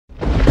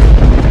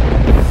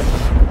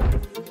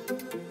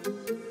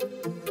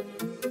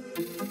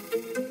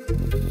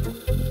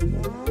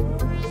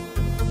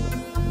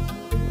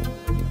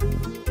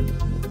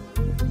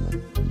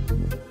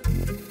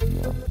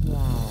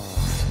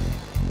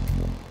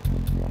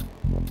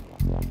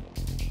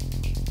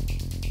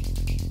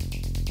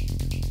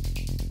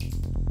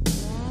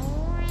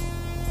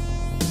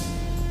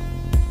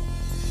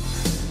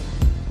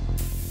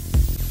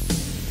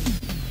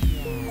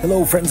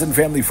Hello friends and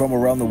family from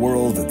around the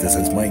world, this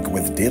is Mike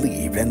with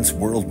Daily Events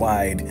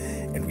Worldwide,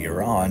 and we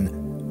are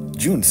on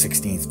June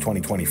 16th,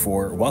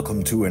 2024.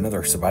 Welcome to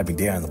another surviving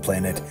day on the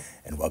planet,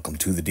 and welcome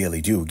to the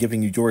Daily Dew,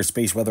 giving you your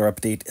space weather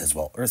update, as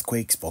well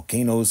earthquakes,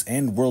 volcanoes,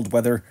 and world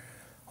weather.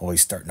 Always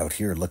starting out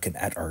here looking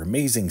at our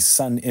amazing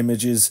sun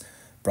images,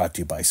 brought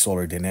to you by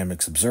Solar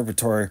Dynamics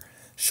Observatory,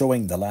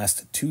 showing the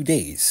last 2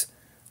 days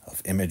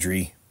of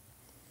imagery.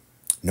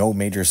 No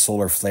major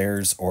solar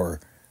flares or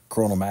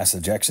coronal mass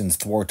ejections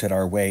thwarted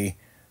our way,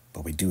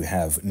 but we do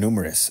have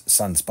numerous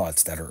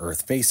sunspots that are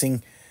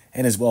Earth-facing,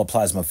 and as well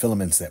plasma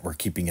filaments that we're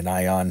keeping an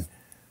eye on.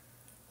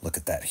 Look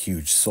at that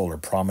huge solar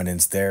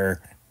prominence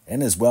there,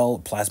 and as well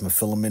plasma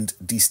filament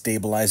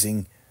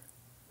destabilizing,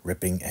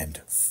 ripping and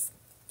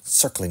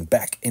circling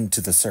back into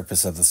the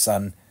surface of the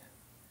sun.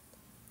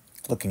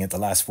 Looking at the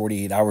last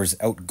 48 hours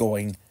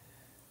outgoing,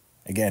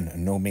 again,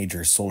 no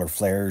major solar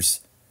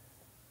flares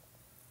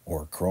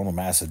or coronal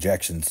mass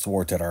ejections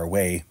thwarted our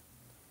way.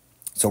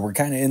 So we're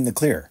kind of in the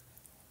clear,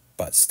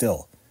 but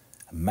still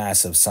a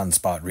massive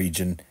sunspot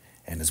region,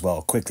 and as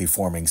well quickly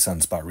forming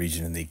sunspot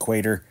region in the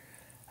equator.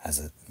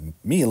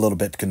 Me a little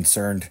bit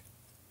concerned.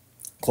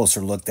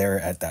 Closer look there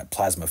at that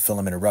plasma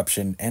filament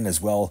eruption, and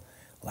as well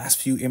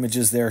last few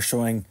images there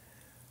showing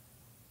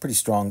pretty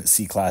strong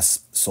C-class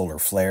solar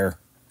flare.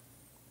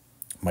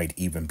 Might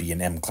even be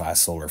an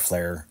M-class solar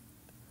flare.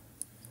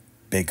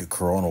 Big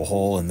coronal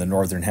hole in the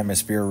northern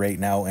hemisphere right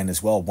now, and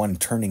as well one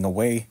turning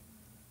away.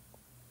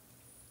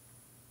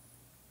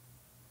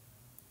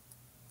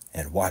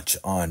 And watch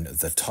on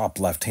the top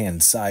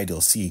left-hand side,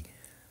 you'll see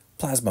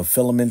plasma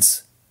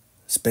filaments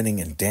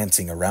spinning and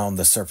dancing around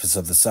the surface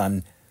of the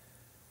sun.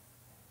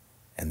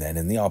 And then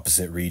in the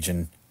opposite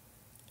region,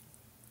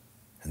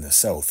 in the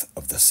south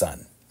of the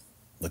sun,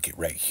 look at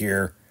right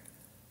here,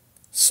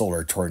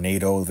 solar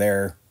tornado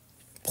there,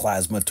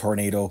 plasma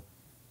tornado.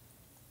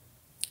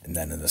 And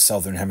then in the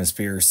southern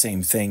hemisphere,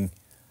 same thing,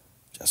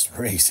 just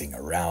racing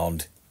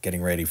around,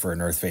 getting ready for an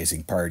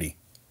Earth-facing party.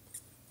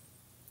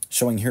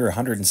 Showing here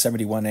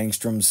 171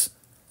 angstroms.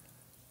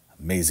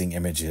 Amazing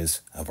images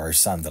of our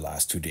sun the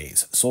last 2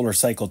 days. Solar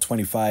cycle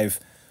 25,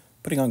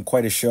 putting on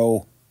quite a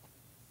show.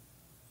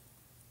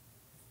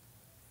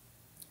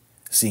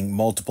 Seeing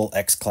multiple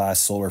X-class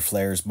solar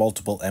flares,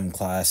 multiple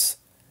M-class.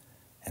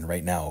 And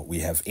right now we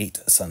have 8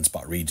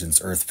 sunspot regions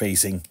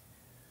Earth-facing.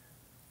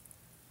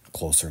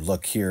 Closer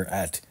look here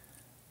at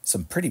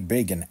some pretty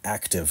big and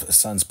active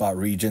sunspot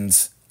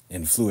regions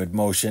in fluid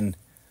motion.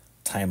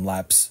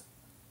 Time-lapse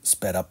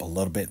sped up a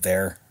little bit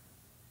there.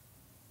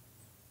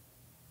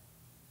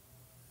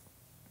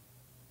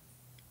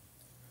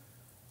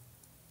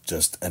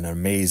 Just an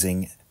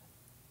amazing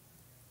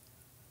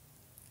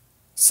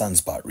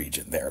sunspot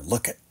region there.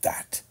 Look at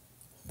that.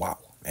 Wow.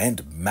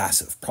 And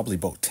massive. Probably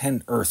about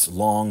 10 Earths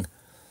long.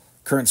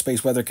 Current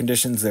space weather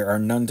conditions, there are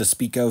none to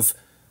speak of,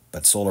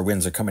 but solar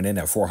winds are coming in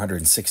at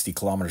 460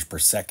 kilometers per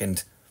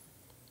second.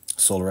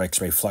 Solar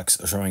X-ray flux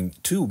showing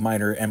 2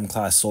 minor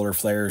M-class solar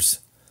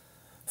flares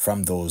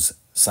from those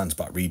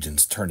sunspot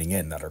regions turning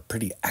in that are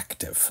pretty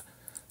active.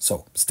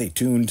 So stay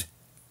tuned.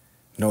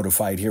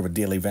 Notified here with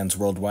Daily Events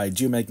Worldwide.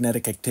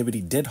 Geomagnetic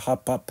activity did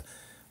hop up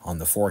on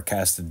the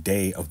forecasted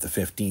day of the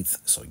 15th.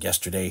 So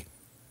yesterday,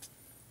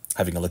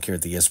 having a look here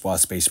at the ISWA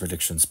Space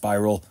Prediction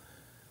Spiral.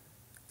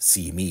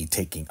 See me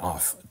taking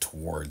off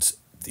towards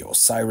the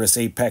Osiris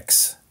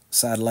Apex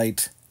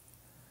satellite.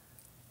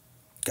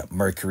 Got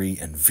Mercury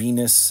and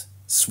Venus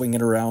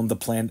swinging around the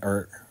planet,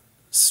 or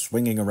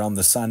swinging around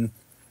the sun.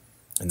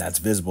 And that's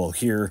visible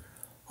here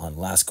on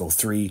LASCO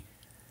 3,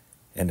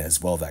 and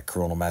as well that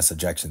coronal mass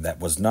ejection that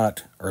was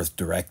not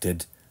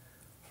Earth-directed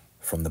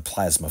from the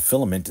plasma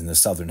filament in the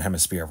southern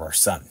hemisphere of our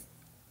sun.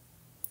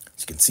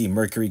 As you can see,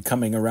 Mercury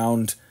coming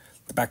around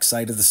the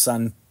backside of the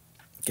sun,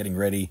 getting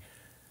ready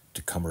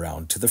to come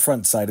around to the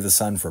front side of the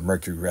sun for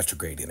Mercury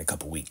retrograde in a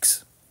couple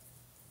weeks.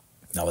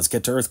 Now let's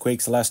get to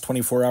earthquakes. The last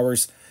 24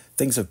 hours,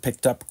 things have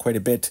picked up quite a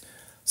bit.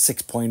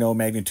 6.0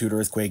 magnitude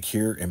earthquake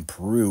here in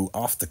Peru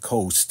off the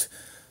coast.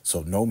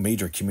 So no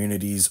major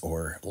communities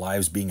or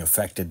lives being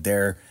affected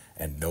there,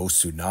 and no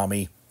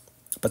tsunami.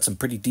 But some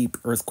pretty deep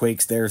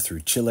earthquakes there through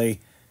Chile,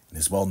 and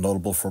as well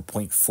notable for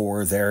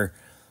 0.4 there.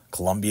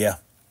 Colombia.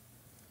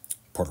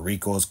 Puerto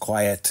Rico is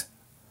quiet.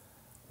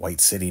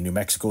 White City, New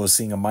Mexico is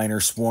seeing a minor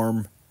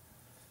swarm.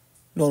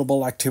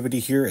 Notable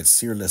activity here at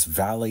Searless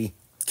Valley,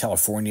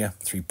 California,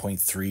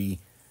 3.3.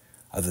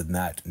 Other than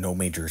that, no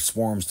major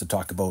swarms to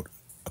talk about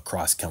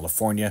across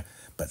California,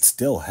 but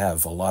still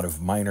have a lot of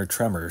minor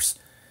tremors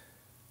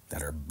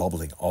that are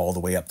bubbling all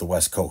the way up the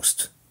west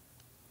coast.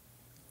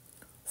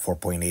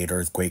 4.8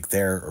 earthquake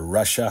there,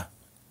 Russia.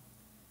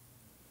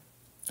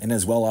 And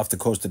as well off the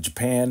coast of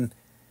Japan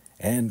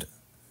and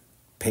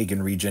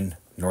Pagan region,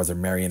 Northern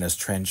Marianas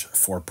Trench,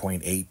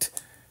 4.8.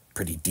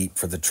 Pretty deep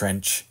for the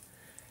trench.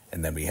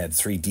 And then we had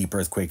 3 deep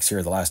earthquakes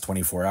here the last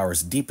 24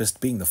 hours. Deepest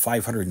being the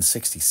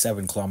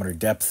 567 kilometer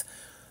depth,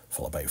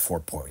 followed by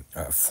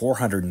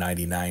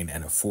 499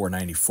 and a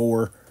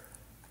 494.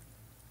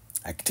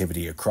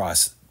 Activity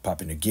across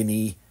Papua New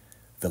Guinea,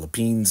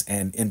 Philippines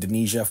and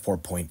Indonesia,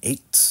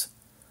 4.8.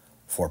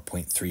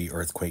 4.3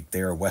 earthquake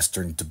there,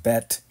 Western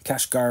Tibet,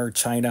 Kashgar,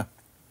 China,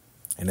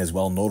 and as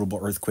well notable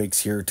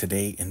earthquakes here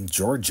today in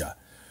Georgia.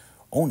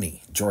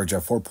 Oni, Georgia,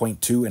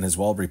 4.2, and as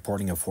well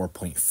reporting a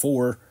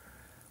 4.4,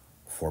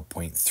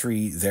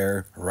 4.3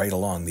 there, right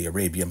along the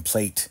Arabian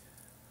Plate.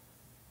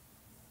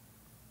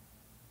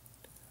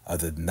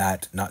 Other than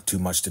that, not too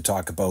much to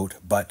talk about,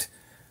 but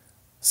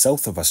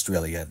south of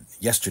Australia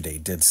yesterday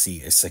did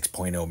see a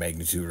 6.0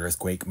 magnitude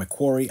earthquake,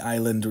 Macquarie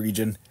Island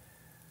region,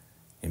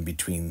 in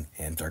between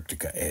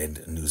Antarctica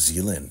and New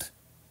Zealand.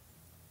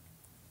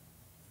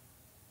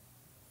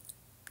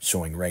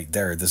 Showing right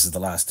there, this is the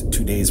last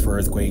 2 days for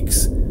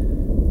earthquakes,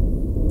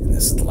 and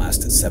this is the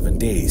last 7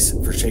 days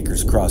for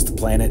shakers across the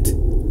planet.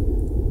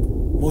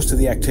 Most of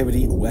the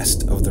activity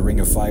west of the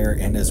Ring of Fire,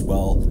 and as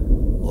well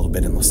a little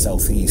bit in the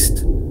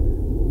southeast,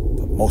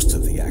 but most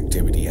of the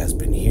activity has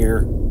been here.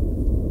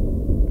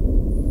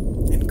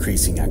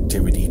 Increasing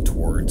activity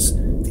towards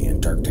the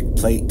Antarctic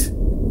plate.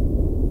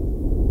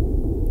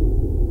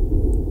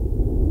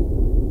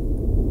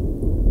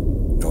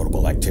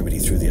 Notable activity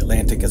through the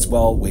Atlantic as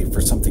well. Wait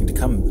for something to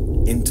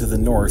come into the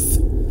north,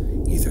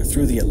 either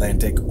through the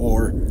Atlantic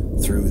or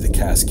through the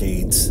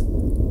Cascades,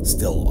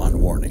 still on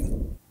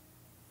warning.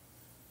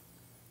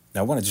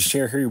 Now I wanted to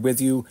share here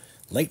with you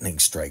lightning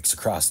strikes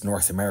across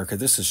North America.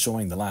 This is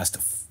showing the last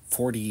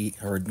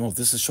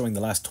this is showing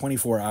the last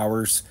 24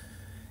 hours,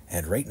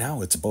 and right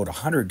now it's about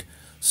 100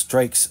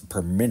 strikes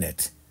per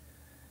minute,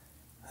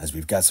 as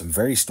we've got some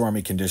very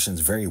stormy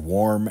conditions, very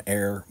warm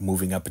air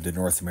moving up into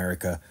North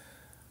America,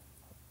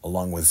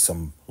 along with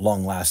some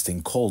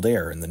long-lasting cold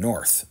air in the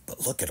north.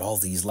 But look at all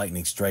these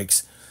lightning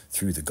strikes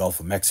through the Gulf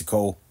of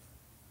Mexico.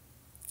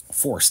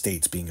 4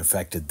 states being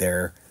affected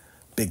there.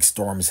 Big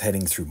storms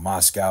heading through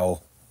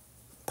Moscow,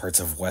 parts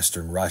of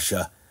western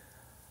Russia.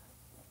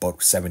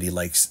 About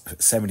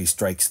 70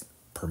 strikes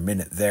per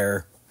minute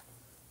there.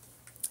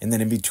 And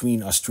then in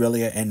between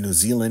Australia and New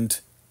Zealand,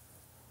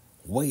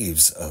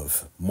 waves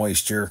of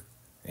moisture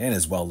and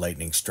as well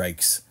lightning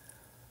strikes.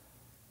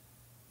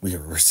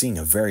 We're seeing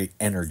a very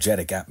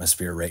energetic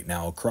atmosphere right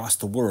now across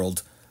the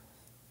world,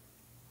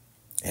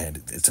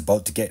 and it's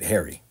about to get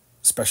hairy,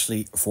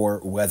 especially for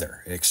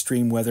weather,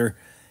 extreme weather,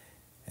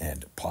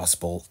 and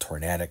possible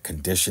tornadic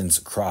conditions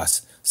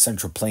across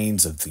central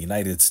plains of the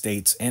United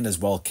States and as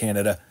well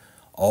Canada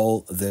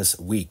all this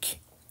week.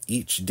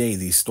 Each day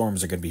these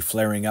storms are going to be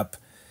flaring up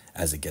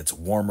as it gets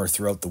warmer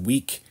throughout the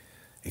week.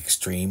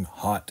 Extreme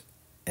hot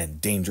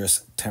and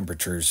dangerous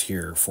temperatures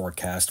here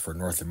forecast for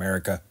North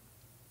America.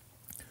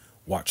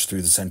 Watch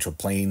through the central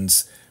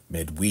plains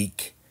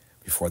midweek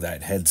before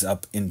that heads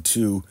up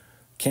into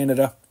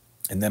Canada.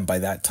 And then by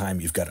that time,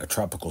 you've got a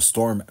tropical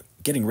storm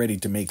getting ready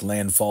to make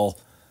landfall.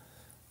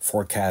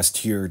 Forecast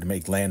here to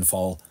make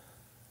landfall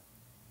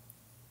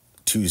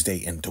Tuesday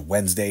into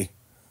Wednesday.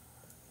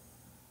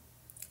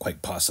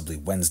 Quite possibly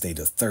Wednesday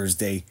to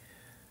Thursday,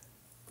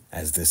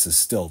 as this is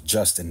still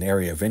just an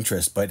area of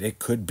interest, but it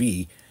could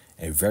be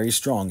a very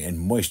strong and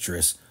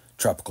moisturous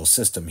tropical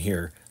system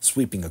here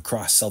sweeping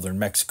across southern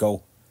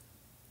Mexico,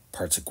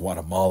 parts of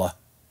Guatemala.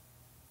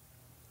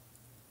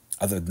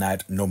 Other than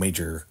that, no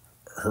major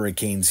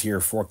hurricanes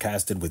here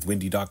forecasted with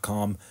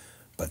windy.com,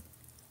 but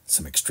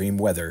some extreme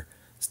weather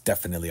is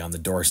definitely on the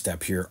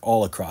doorstep here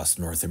all across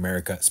North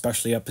America,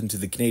 especially up into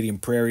the Canadian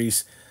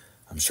prairies.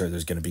 I'm sure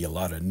there's going to be a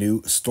lot of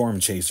new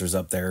storm chasers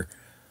up there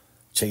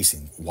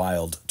chasing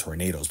wild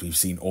tornadoes. We've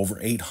seen over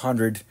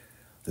 800.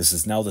 This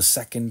is now the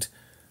second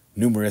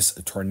numerous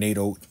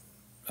tornado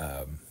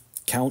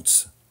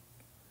counts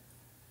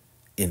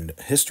in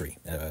history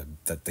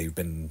that they've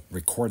been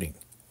recording.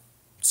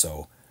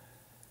 So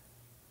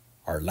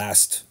our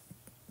last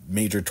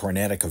major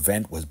tornadic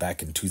event was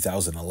back in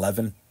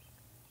 2011.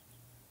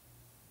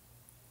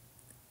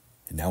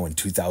 And now in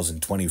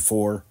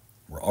 2024,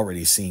 we're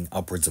already seeing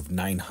upwards of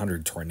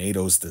 900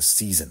 tornadoes this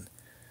season.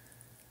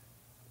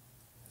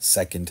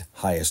 Second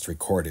highest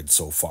recorded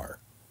so far.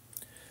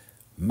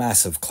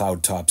 Massive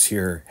cloud tops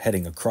here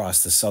heading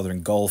across the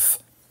southern Gulf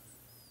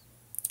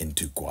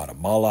into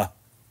Guatemala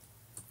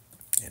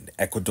and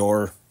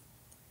Ecuador,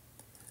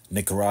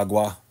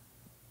 Nicaragua.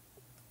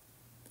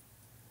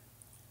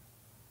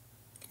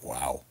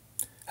 Wow.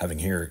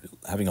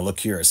 Having a look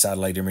here at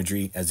satellite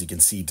imagery, as you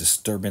can see,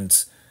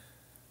 disturbance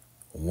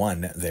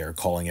 1, they're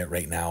calling it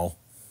right now.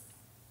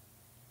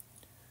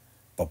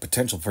 But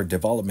potential for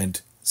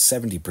development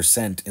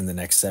 70% in the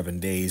next 7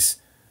 days.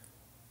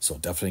 So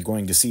definitely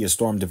going to see a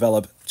storm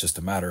develop, just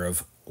a matter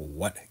of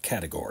what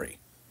category.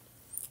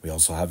 We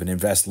also have an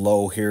invest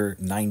low here,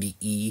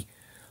 90E,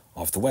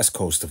 off the west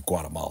coast of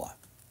Guatemala.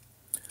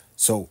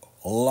 So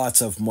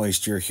lots of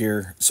moisture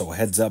here, so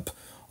heads up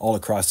all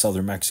across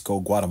southern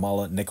Mexico,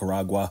 Guatemala,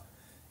 Nicaragua,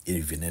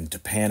 even into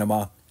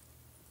Panama.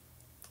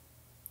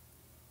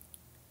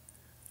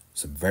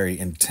 Some very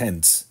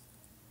intense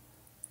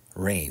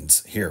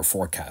rains here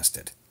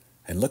forecasted.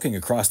 And looking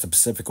across the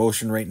Pacific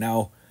Ocean right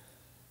now,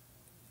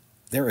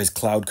 there is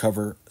cloud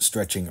cover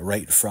stretching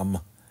right from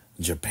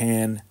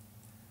Japan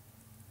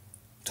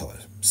to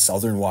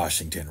southern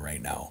Washington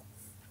right now.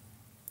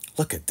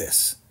 Look at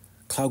this.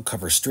 Cloud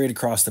cover straight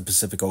across the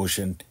Pacific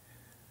Ocean.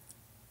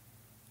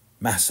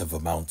 Massive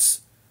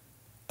amounts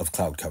of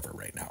cloud cover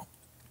right now.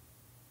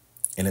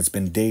 And it's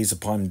been days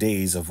upon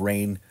days of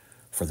rain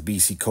for the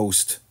BC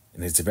coast,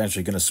 and it's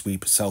eventually going to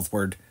sweep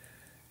southward.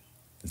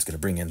 It's going to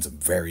bring in some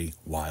very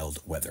wild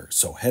weather.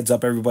 So heads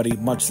up, everybody.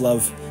 Much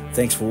love.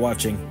 Thanks for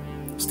watching.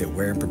 Stay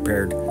aware and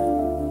prepared.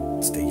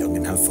 Stay young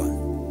and have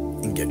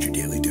fun. And get your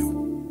daily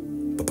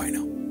dew. Bye-bye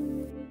now.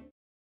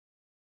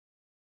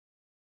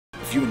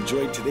 If you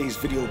enjoyed today's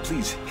video,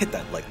 please hit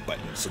that like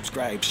button,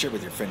 subscribe, share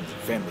with your friends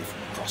and family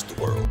from across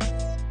the world.